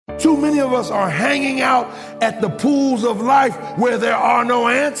Too many of us are hanging out at the pools of life where there are no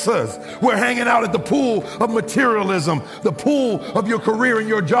answers. We're hanging out at the pool of materialism, the pool of your career and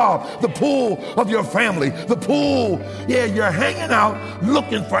your job, the pool of your family, the pool. Yeah, you're hanging out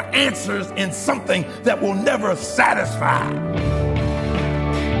looking for answers in something that will never satisfy.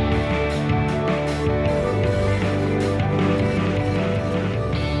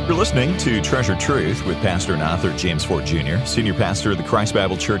 You're listening to Treasure Truth with Pastor and author James Ford Jr., Senior Pastor of the Christ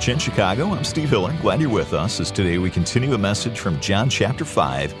Bible Church in Chicago. I'm Steve Hiller. Glad you're with us as today we continue a message from John chapter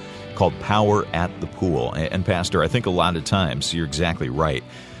 5 called Power at the Pool. And Pastor, I think a lot of times, you're exactly right,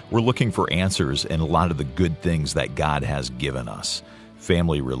 we're looking for answers in a lot of the good things that God has given us.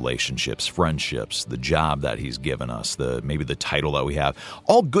 Family relationships, friendships, the job that He's given us, maybe the title that we have.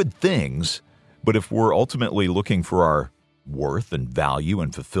 All good things, but if we're ultimately looking for our worth and value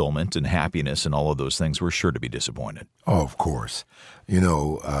and fulfillment and happiness and all of those things, we're sure to be disappointed. Oh, of course. You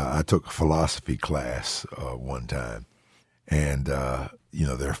know, I took a philosophy class one time, and,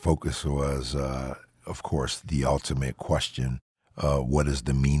 their focus was, of course, the ultimate question, what is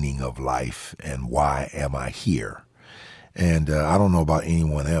the meaning of life and why am I here? And I don't know about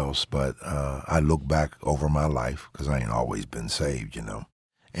anyone else, but I look back over my life, because I ain't always been saved,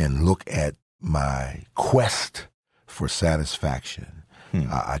 and look at my quest for satisfaction.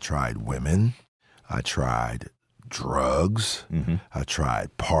 I tried women. I tried drugs. I tried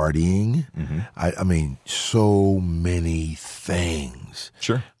partying. I mean, so many things.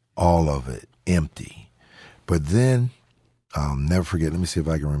 Sure. All of it empty. But then, I'll never forget, let me see if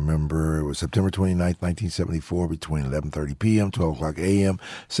I can remember. It was September 29th, 1974, between 11:30 p.m., 12 o'clock a.m.,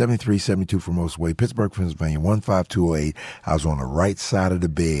 7372 for most way, Pittsburgh, Pennsylvania, 15208. I was on the right side of the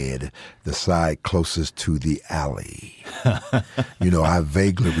bed, the side closest to the alley. I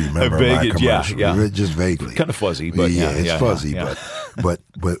vaguely remember my commercial. Yeah. Just vaguely. Kind of fuzzy, but it's fuzzy. Yeah. But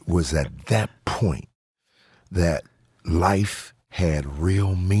was at that point that life had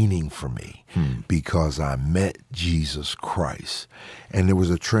real meaning for me because I met Jesus Christ. And there was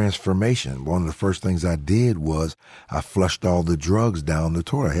a transformation. One of the first things I did was I flushed all the drugs down the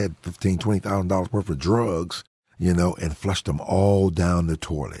toilet. I had $15,000, $20,000 worth of drugs, and flushed them all down the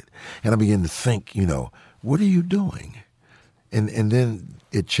toilet. And I began to think, what are you doing? And then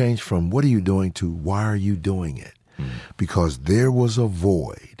it changed from what are you doing to why are you doing it? Because there was a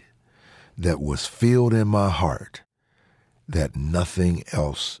void that was filled in my heart that nothing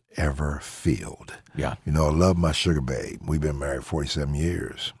else ever filled. Yeah. I love my sugar babe. We've been married 47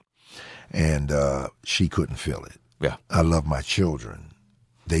 years. And she couldn't fill it. Yeah. I love my children.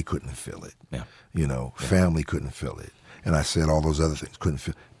 They couldn't fill it. Yeah. Family couldn't fill it. And I said all those other things couldn't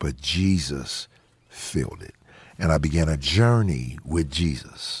fill it. But Jesus filled it. And I began a journey with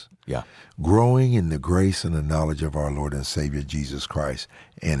Jesus. Yeah. Growing in the grace and the knowledge of our Lord and Savior Jesus Christ,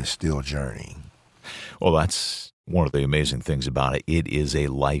 and still journeying. Well, that's one of the amazing things about it. It is a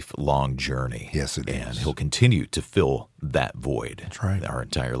lifelong journey. Yes, it is. And He'll continue to fill that void. That's right. Our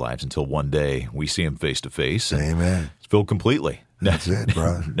entire lives until one day we see Him face to face. Amen. It's filled completely. That's it,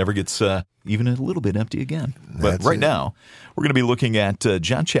 brother. Never gets even a little bit empty again. But That's right it. Now, we're going to be looking at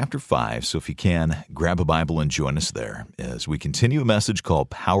John chapter 5. So if you can, grab a Bible and join us there as we continue a message called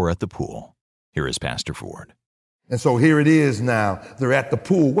Power at the Pool. Here is Pastor Ford. And so here it is now. They're at the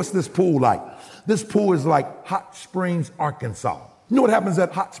pool. What's this pool like? This pool is like Hot Springs, Arkansas. You know what happens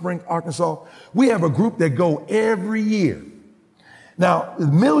at Hot Springs, Arkansas? We have a group that go every year. Now,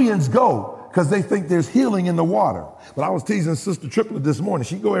 millions go because they think there's healing in the water. But I was teasing Sister Triplet this morning.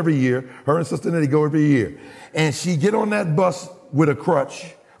 She go every year. Her and Sister Nettie go every year. And she get on that bus with a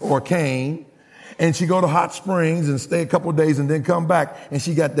crutch or a cane, and she go to Hot Springs and stay a couple of days and then come back, and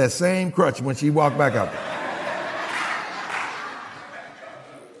she got that same crutch when she walked back out there.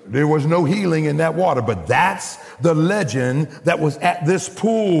 There was no healing in that water, but that's the legend that was at this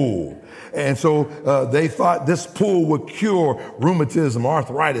pool. And so they thought this pool would cure rheumatism,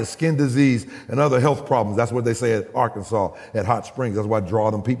 arthritis, skin disease, and other health problems. That's what they say at Arkansas, at Hot Springs. That's why I draw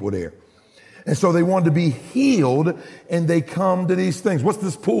them people there. And so they wanted to be healed, and they come to these things. What's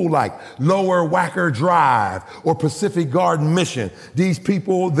this pool like? Lower Wacker Drive or Pacific Garden Mission. These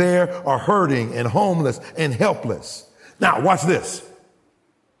people there are hurting and homeless and helpless. Now, watch this.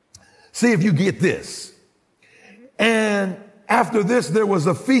 See if you get this. And after this, there was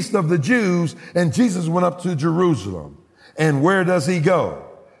a feast of the Jews, and Jesus went up to Jerusalem. And where does he go?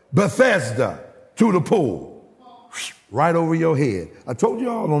 Bethesda, to the pool. Right over your head. I told you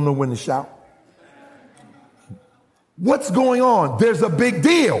all don't know when to shout. What's going on? There's a big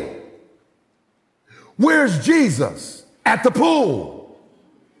deal. Where's Jesus? At the pool.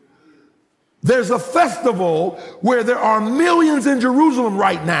 There's a festival where there are millions in Jerusalem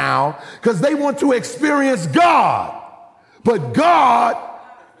right now because they want to experience God. But God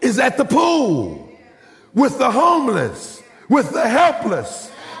is at the pool with the homeless, with the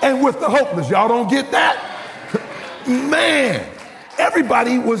helpless, and with the hopeless. Y'all don't get that? Man,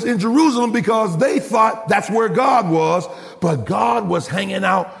 everybody was in Jerusalem because they thought that's where God was, but God was hanging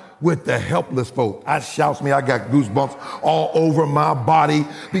out with the helpless folk. I got goosebumps all over my body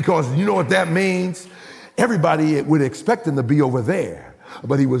because you know what that means? Everybody would expect him to be over there,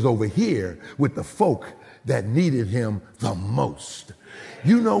 but he was over here with the folk that needed him the most.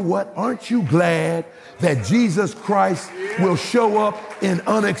 You know what? Aren't you glad that Jesus Christ will show up in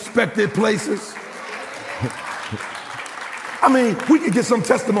unexpected places? I mean, we could get some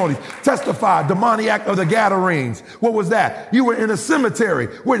testimonies. Testify, demoniac of the Gadarenes. What was that? You were in a cemetery.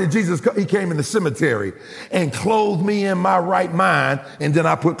 Where did Jesus come? He came in the cemetery and clothed me in my right mind, and then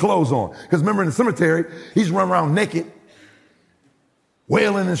I put clothes on. Because remember, in the cemetery, he's running around naked,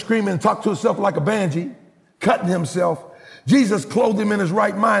 wailing and screaming and talking to himself like a banshee, cutting himself. Jesus clothed him in his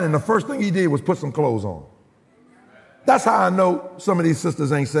right mind, and the first thing he did was put some clothes on. That's how I know some of these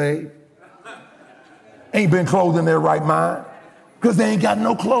sisters ain't saved. Ain't been clothed in their right mind. Because they ain't got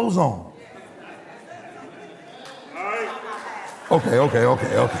no clothes on. Okay. All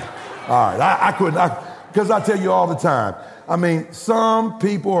right, I couldn't, because I tell you all the time, I mean, some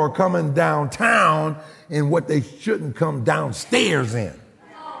people are coming downtown in what they shouldn't come downstairs in.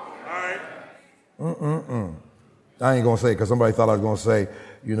 I ain't going to say it because somebody thought I was going to say,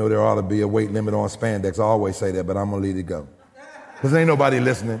 you know, there ought to be a weight limit on spandex. I always say that, but I'm going to let it go. Because ain't nobody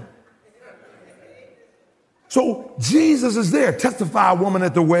listening. So Jesus is there. Testify, woman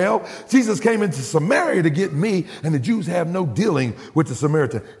at the well. Jesus came into Samaria to get me, and the Jews have no dealing with the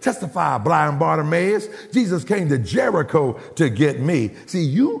Samaritan. Testify, blind Bartimaeus. Jesus came to Jericho to get me. See,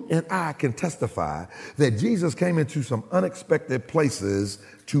 you and I can testify that Jesus came into some unexpected places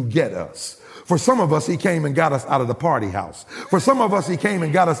to get us. For some of us, he came and got us out of the party house. For some of us, he came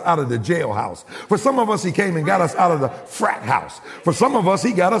and got us out of the jailhouse. For some of us, he came and got us out of the frat house. For some of us,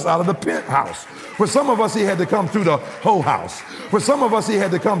 he got us out of the penthouse. For some of us, he had to come through the hoe house. For some of us, he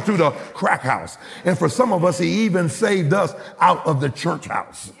had to come through the crack house. And for some of us, he even saved us out of the church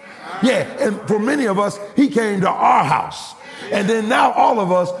house. Yeah, and for many of us, he came to our house. And then now all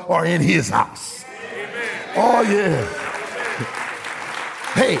of us are in his house. Oh, yeah.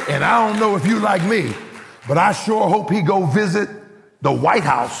 Hey, and I don't know if you like me, but I sure hope he go visit the White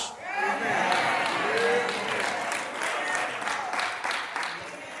House.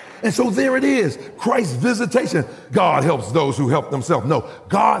 And so there it is, Christ's visitation. God helps those who help themselves. No,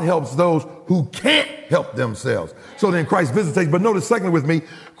 God helps those who can't help themselves. So then Christ's visitation. But notice secondly with me,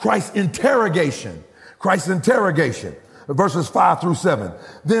 Christ's interrogation. Christ's interrogation. Verses 5 through 7.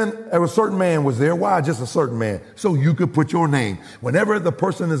 Then a certain man was there. Why just a certain man? So you could put your name. Whenever the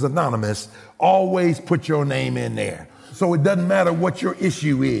person is anonymous, always put your name in there. So it doesn't matter what your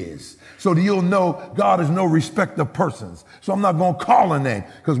issue is. So that you'll know God is no respecter of persons. So I'm not going to call a name,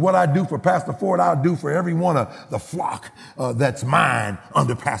 because what I do for Pastor Ford, I'll do for every one of the flock that's mine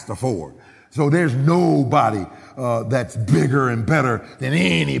under Pastor Ford. So there's nobody that's bigger and better than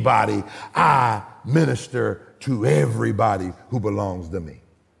anybody. I minister to everybody who belongs to me.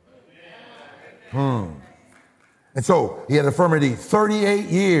 And so he had infirmity 38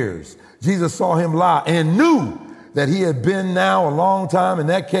 years. Jesus saw him lie and knew that he had been now a long time. In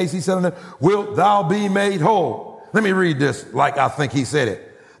that case, he said unto him, wilt thou be made whole? Let me read this like I think he said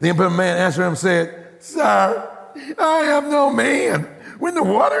it. The impotent man answered him and said, sir, I am no man. When the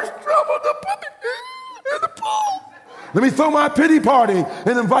waters trouble, to put me in the pool. Let me throw my pity party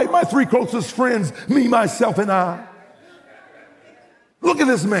and invite my 3 closest friends, me, myself, and I. Look at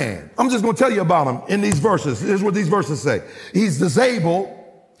this man. I'm just going to tell you about him in these verses. Here's what these verses say. He's disabled.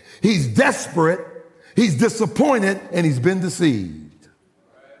 He's desperate. He's disappointed, and he's been deceived.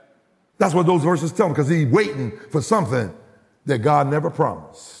 That's what those verses tell him, because he's waiting for something that God never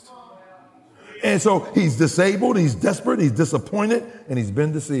promised. And so he's disabled, he's desperate, he's disappointed, and he's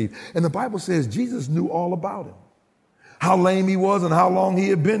been deceived. And the Bible says Jesus knew all about him. How lame he was and how long he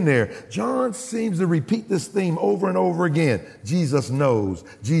had been there. John seems to repeat this theme over and over again. Jesus knows,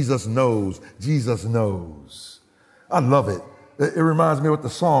 Jesus knows, Jesus knows. I love it. It reminds me of what the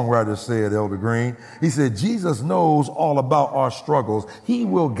songwriter said, Elder Green. He said, Jesus knows all about our struggles. He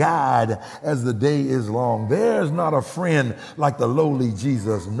will guide as the day is long. There's not a friend like the lowly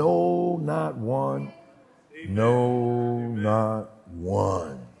Jesus. No, not one. No, not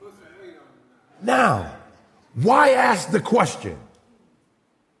one. Now, why ask the question?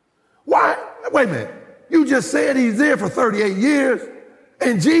 Why? Wait a minute. You just said he's there for 38 years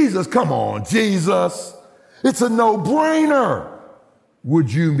And Jesus, come on, Jesus, it's a no-brainer.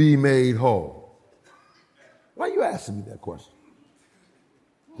 Would you be made whole? Why are you asking me that question?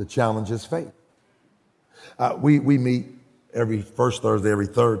 The challenge is faith. We meet every first Thursday, every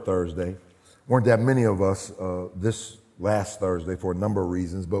third Thursday. Weren't that many of us this last Thursday for a number of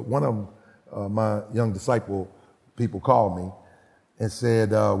reasons, but one of my young disciple people called me and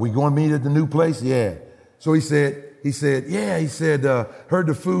said, we going to meet at the new place? Yeah. So he said, heard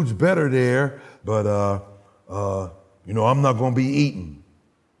the food's better there, but, I'm not going to be eating.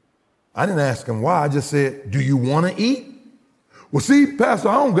 I didn't ask him why. I just said, do you want to eat? Well, see, Pastor,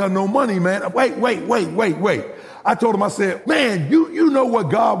 I don't got no money, man. Wait. I told him, I said, man, you know what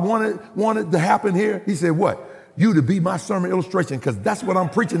God wanted to happen here? He said, what? You to be my sermon illustration, because that's what I'm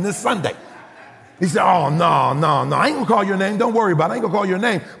preaching this Sunday. He said, oh, no. I ain't going to call your name. Don't worry about it. I ain't going to call your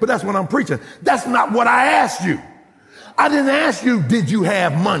name, but that's what I'm preaching. That's not what I asked you. I didn't ask you, did you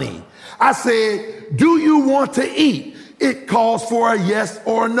have money? I said, do you want to eat? It calls for a yes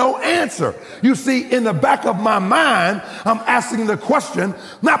or no answer. You see, in the back of my mind, I'm asking the question,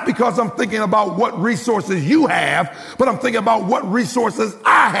 not because I'm thinking about what resources you have, but I'm thinking about what resources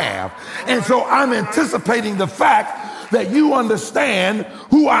I have. And so I'm anticipating the fact that you understand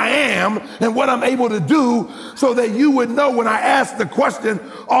who I am and what I'm able to do, so that you would know when I ask the question,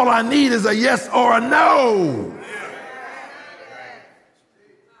 all I need is a yes or a no.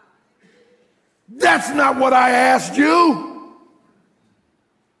 That's not what I asked you.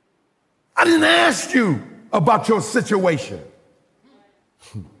 I didn't ask you about your situation.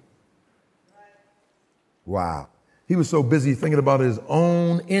 Wow. He was so busy thinking about his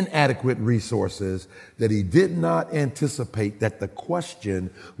own inadequate resources that he did not anticipate that the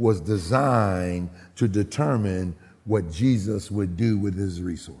question was designed to determine what Jesus would do with his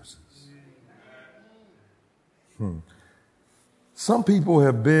resources. Some people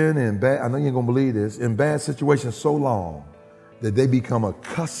have been in bad, I know you ain't gonna believe this, in bad situations so long that they become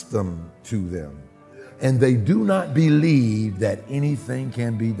accustomed to them, and they do not believe that anything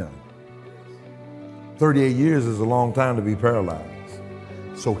can be done. 38 years is a long time to be paralyzed.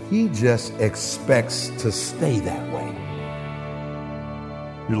 So he just expects to stay that way.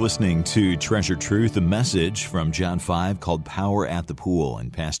 You're listening to Treasure Truth, a message from John 5 called Power at the Pool.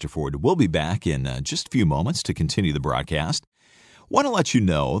 And Pastor Ford will be back in just a few moments to continue the broadcast. Want to let you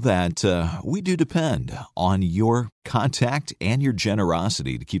know that we do depend on your contact and your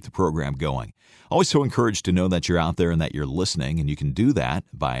generosity to keep the program going. Always so encouraged to know that you're out there and that you're listening, and you can do that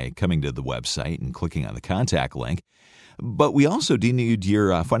by coming to the website and clicking on the contact link. But we also do need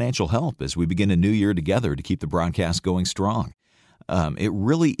your financial help as we begin a new year together to keep the broadcast going strong. It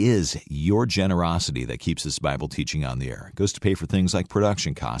really is your generosity that keeps this Bible teaching on the air. It goes to pay for things like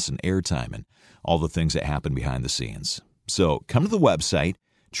production costs and airtime and all the things that happen behind the scenes. So come to the website,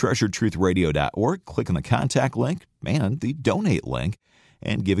 treasuredtruthradio.org, click on the contact link and the donate link,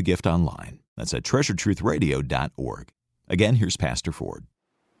 and give a gift online. That's at treasuredtruthradio.org. Again, here's Pastor Ford.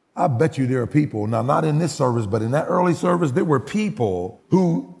 I bet you there are people, now not in this service, but in that early service, there were people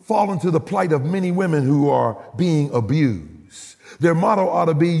who fall into the plight of many women who are being abused. Their motto ought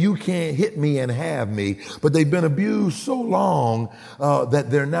to be, you can't hit me and have me, but they've been abused so long that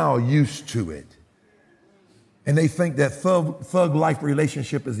they're now used to it. And they think that thug life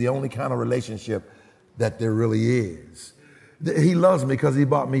relationship is the only kind of relationship that there really is. He loves me because he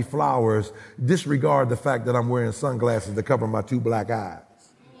bought me flowers. Disregard the fact that I'm wearing sunglasses to cover my two black eyes.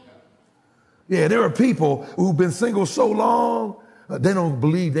 Yeah, there are people who've been single so long, they don't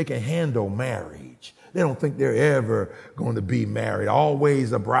believe they can handle marriage. They don't think they're ever going to be married.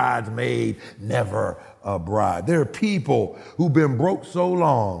 Always a bridesmaid, never a bride. There are people who've been broke so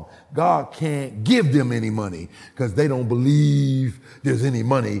long, God can't give them any money because they don't believe there's any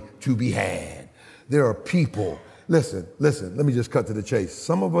money to be had. There are people, listen, let me just cut to the chase.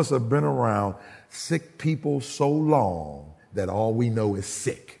 Some of us have been around sick people so long that all we know is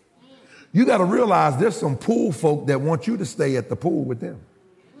sick. You got to realize there's some pool folk that want you to stay at the pool with them.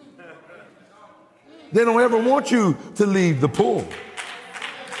 They don't ever want you to leave the pool.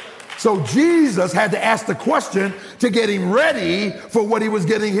 So Jesus had to ask the question to get him ready for what he was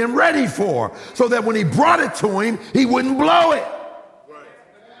getting him ready for, so that when he brought it to him, he wouldn't blow it.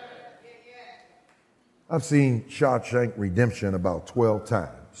 I've seen Shawshank Redemption about 12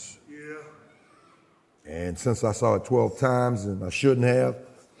 times. And since I saw it 12 times and I shouldn't have,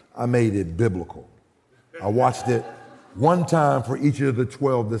 I made it biblical. I watched it one time for each of the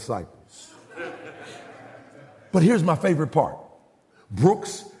 12 disciples. But here's my favorite part.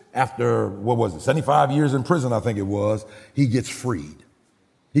 Brooks, after, 75 years in prison, I think it was, he gets freed.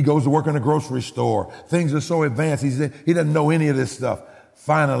 He goes to work in a grocery store. Things are so advanced. He doesn't know any of this stuff.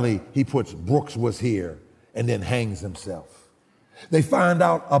 Finally, he puts Brooks was here and then hangs himself. They find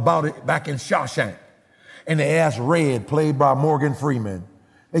out about it back in Shawshank. And they asked Red, played by Morgan Freeman.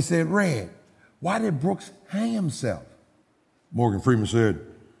 They said, Red, why did Brooks hang himself? Morgan Freeman said,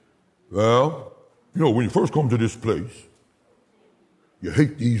 well, when you first come to this place, you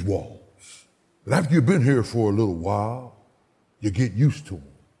hate these walls. But after you've been here for a little while, you get used to them.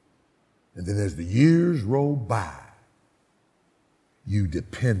 And then as the years roll by, you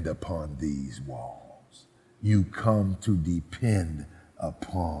depend upon these walls. You come to depend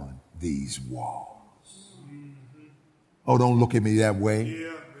upon these walls. Oh, don't look at me that way.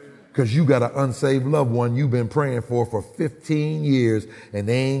 Because you got an unsaved loved one you've been praying for 15 years, and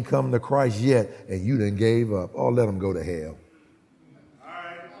they ain't come to Christ yet, and you done gave up. Oh, let them go to hell.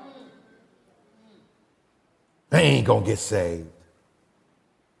 They ain't going to get saved.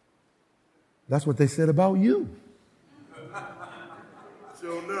 That's what they said about you.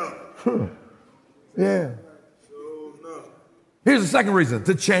 Sure enough. Yeah. Sure enough. Here's the second reason,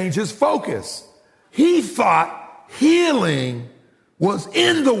 to change his focus. He thought healing was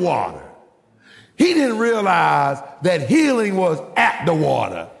in the water. He didn't realize that healing was at the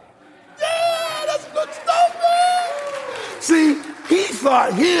water. Yeah, that's good stuff, man. See, he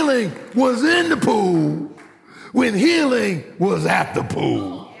thought healing was in the pool when healing was at the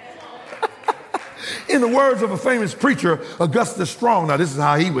pool. In the words of a famous preacher, Augustus Strong, now this is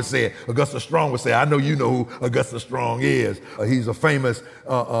how he would say it. Augustus Strong would say, I know you know who Augustus Strong is. He's a famous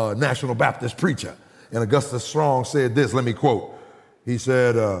National Baptist preacher. And Augustus Strong said this, let me quote. He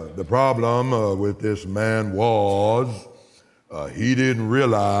said, the problem with this man was he didn't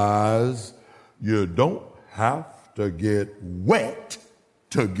realize you don't have to get wet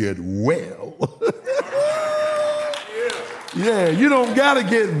to get well. Yeah, you don't got to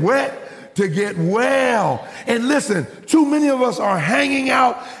get wet to get well. And listen, too many of us are hanging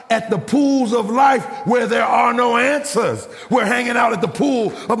out at the pools of life where there are no answers. We're hanging out at the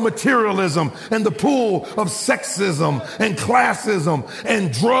pool of materialism and the pool of sexism and classism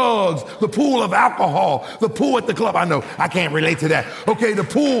and drugs, the pool of alcohol, the pool at the club. I know I can't relate to that. Okay, the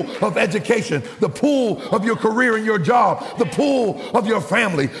pool of education, the pool of your career and your job, the pool of your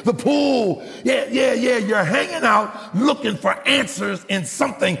family, the pool. Yeah. You're hanging out looking for answers in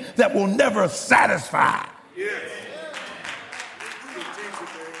something that will never satisfy. Yes.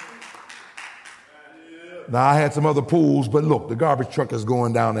 Now, I had some other pools, but look, the garbage truck is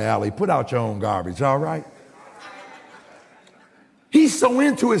going down the alley. Put out your own garbage, all right? He's so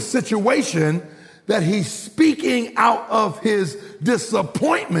into his situation that he's speaking out of his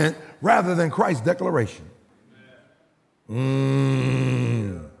disappointment rather than Christ's declaration.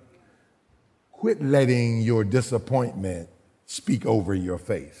 Quit letting your disappointment speak over your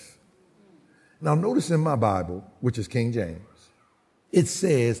faith. Now, notice in my Bible, which is King James, it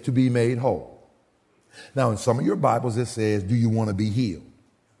says to be made whole. Now, in some of your Bibles, it says, do you want to be healed?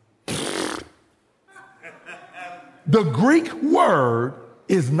 The Greek word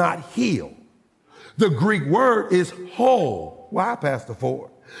is not heal. The Greek word is whole. Why, Pastor Ford?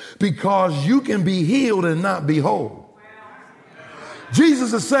 Because you can be healed and not be whole.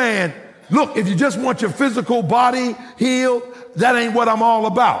 Jesus is saying, look, if you just want your physical body healed, that ain't what I'm all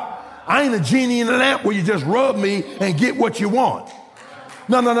about. I ain't a genie in a lamp where you just rub me and get what you want.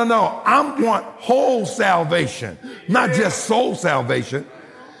 No. I want whole salvation, not just soul salvation.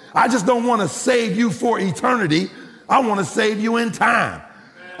 I just don't want to save you for eternity. I want to save you in time.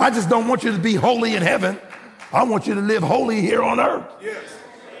 I just don't want you to be holy in heaven. I want you to live holy here on earth.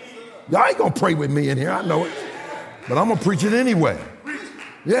 Y'all ain't going to pray with me in here. I know it. But I'm going to preach it anyway.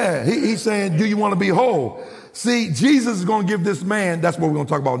 Yeah, he's saying, do you want to be whole? See, Jesus is going to give this man, that's what we're going to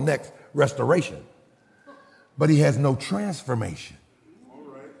talk about next, restoration. But he has no transformation.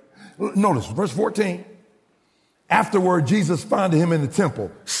 Notice verse 14. Afterward, Jesus found him in the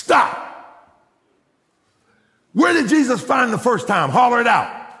temple. Stop. Where did Jesus find him the first time? Holler it out.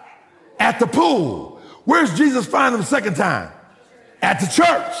 At the pool. Where's Jesus find him the second time? At the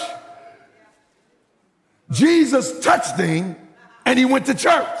church. Jesus touched him and he went to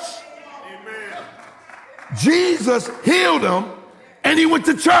church. Amen. Jesus healed him and he went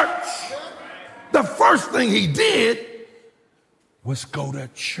to church. The first thing he did was go to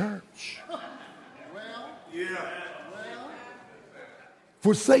church.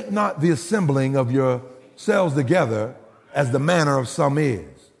 Forsake not the assembling of yourselves together as the manner of some is,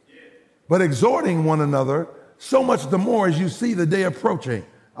 but exhorting one another so much the more as you see the day approaching.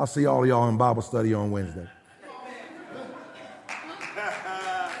 I'll see all of y'all in Bible study on Wednesday.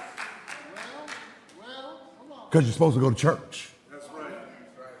 Because you're supposed to go to church. That's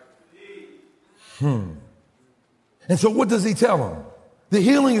right. And so what does he tell them? The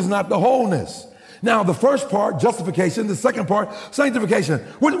healing is not the wholeness. Now, the first part, justification. The second part, sanctification.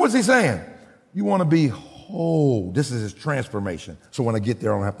 What's he saying? You want to be whole. This is his transformation. So when I get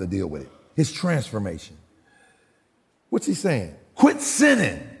there, I don't have to deal with it. His transformation. What's he saying? Quit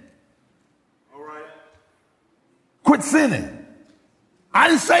sinning. All right. Quit sinning. I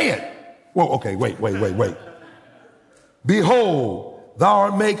didn't say it. Well, okay, wait. Behold, thou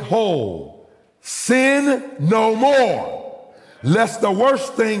art made whole. Sin no more, lest the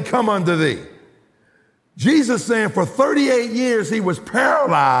worst thing come unto thee. Jesus saying for 38 years he was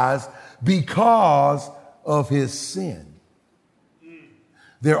paralyzed because of his sin.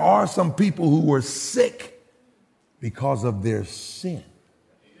 There are some people who were sick because of their sin.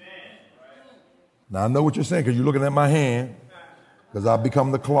 Now I know what you're saying because you're looking at my hand, because I've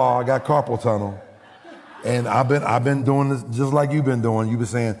become the claw. I got carpal tunnel. And I've been doing this just like you've been doing. You've been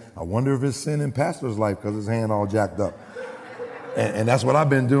saying, I wonder if it's sin in pastor's life because his hand all jacked up. And that's what I've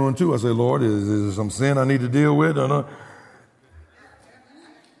been doing too. I say, Lord, is there some sin I need to deal with? Or no?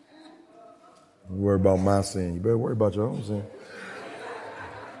 Don't worry about my sin. You better worry about your own sin.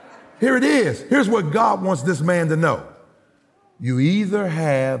 Here it is. Here's what God wants this man to know. You either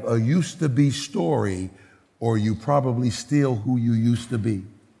have a used to be story or you probably still who you used to be.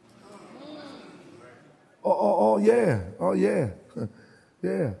 Oh, yeah.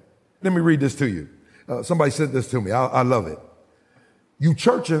 Yeah. Let me read this to you. Somebody sent this to me. I love it. You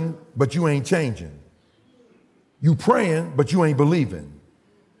churching, but you ain't changing. You praying, but you ain't believing.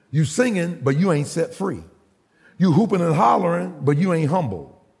 You singing, but you ain't set free. You hooping and hollering, but you ain't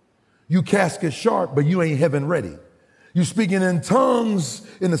humble. You casket sharp, but you ain't heaven ready. You speaking in tongues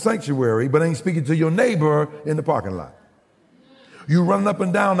in the sanctuary, but ain't speaking to your neighbor in the parking lot. You running up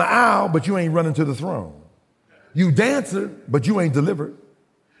and down the aisle, but you ain't running to the throne. You dancing, but you ain't delivered.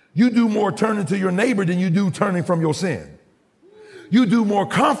 You do more turning to your neighbor than you do turning from your sin. You do more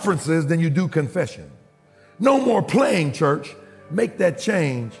conferences than you do confession. No more playing church. Make that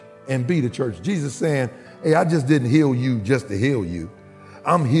change and be the church. Jesus saying, hey, I just didn't heal you just to heal you.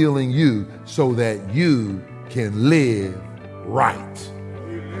 I'm healing you so that you can live right.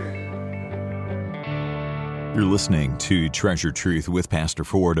 You're listening to Treasure Truth with Pastor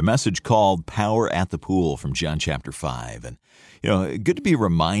Ford, a message called Power at the Pool from John chapter 5. And, good to be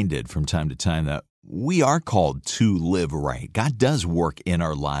reminded from time to time that we are called to live right. God does work in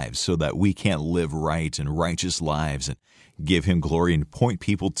our lives so that we can live right and righteous lives and give Him glory and point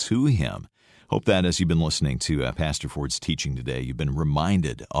people to Him. Hope that as you've been listening to Pastor Ford's teaching today, you've been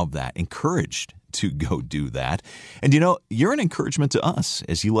reminded of that, encouraged to go do that. And you're an encouragement to us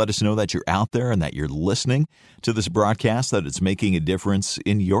as you let us know that you're out there and that you're listening to this broadcast, that it's making a difference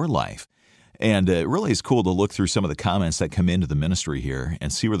in your life. And it really is cool to look through some of the comments that come into the ministry here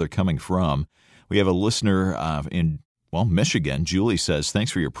and see where they're coming from. We have a listener in Michigan. Julie says,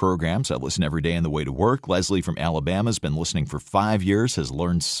 thanks for your programs. I listen every day on the way to work. Leslie from Alabama has been listening for 5 years, has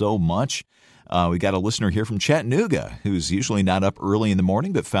learned so much. We got a listener here from Chattanooga who's usually not up early in the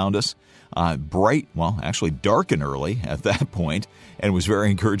morning, but found us bright, actually dark and early at that point, and was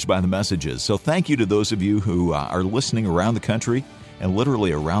very encouraged by the messages. So thank you to those of you who are listening around the country and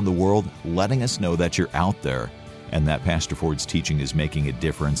literally around the world, letting us know that you're out there and that Pastor Ford's teaching is making a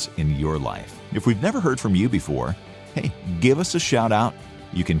difference in your life. If we've never heard from you before, hey, give us a shout out.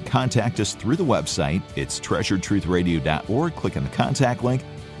 You can contact us through the website. It's treasuredtruthradio.org. Click on the contact link.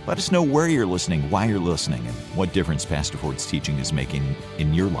 Let us know where you're listening, why you're listening, and what difference Pastor Ford's teaching is making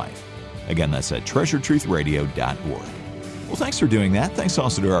in your life. Again, that's at treasuredtruthradio.org. Well, thanks for doing that. Thanks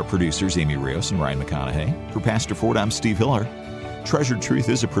also to our producers, Amy Rios and Ryan McConaughey. For Pastor Ford, I'm Steve Hiller. Treasured Truth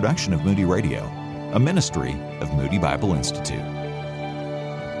is a production of Moody Radio, a ministry of Moody Bible Institute.